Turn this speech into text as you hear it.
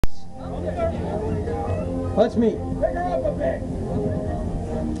That's me. Pick her up a bit.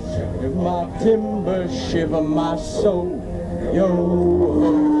 Shiver my timbers, shiver my soul. Yo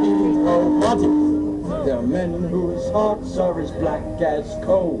ho, hee ho, Monty. There are men whose hearts are as black as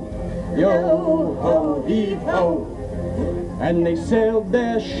coal. Yo ho, heave ho. And they sailed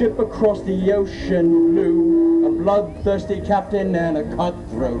their ship across the ocean blue, a bloodthirsty captain and a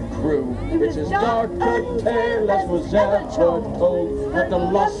cutthroat crew. It's as dark a tale as was ever told, of the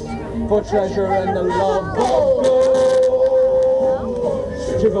lust for treasure and the love of gold.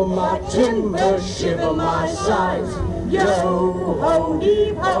 Shiver my timbers, shiver my sides. Yo ho,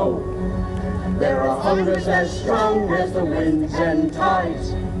 heave ho. There are hungers as strong as the winds and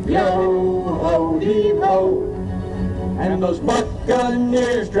tides. Yo ho, heave ho. And those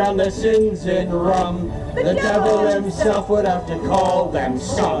buccaneers drown their sins in rum. The devil himself would have to call them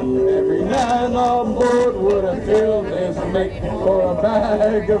son. Every man on board would have killed his mate for a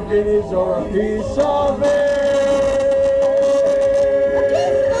bag of guineas or a piece of it.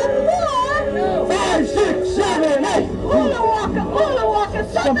 5, 6, 7, 8. Hula walker,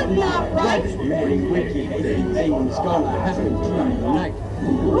 something not right. Wicked things gonna happen tonight.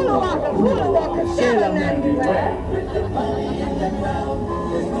 Hula walker, sailing everywhere.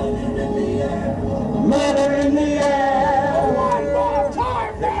 Murder in the air. One more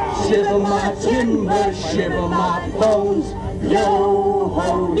time now. Shiver my timbers, shiver my bones. Yo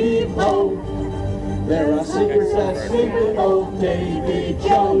ho, heave ho. There are secrets that sleep with old Davy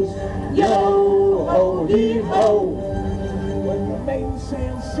Jones. Yo ho, heave ho. When the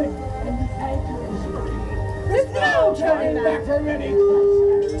mainsail's sick and the anchor is weak, There's no turning back back. from any.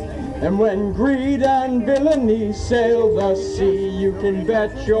 And when greed and villainy sail the sea, you can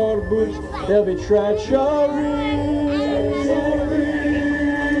bet your boots there'll be treachery.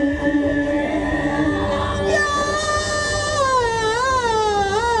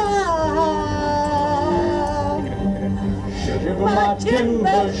 Shiver my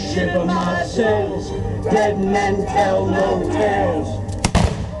timbers, shiver my sails. Dead men tell no tales.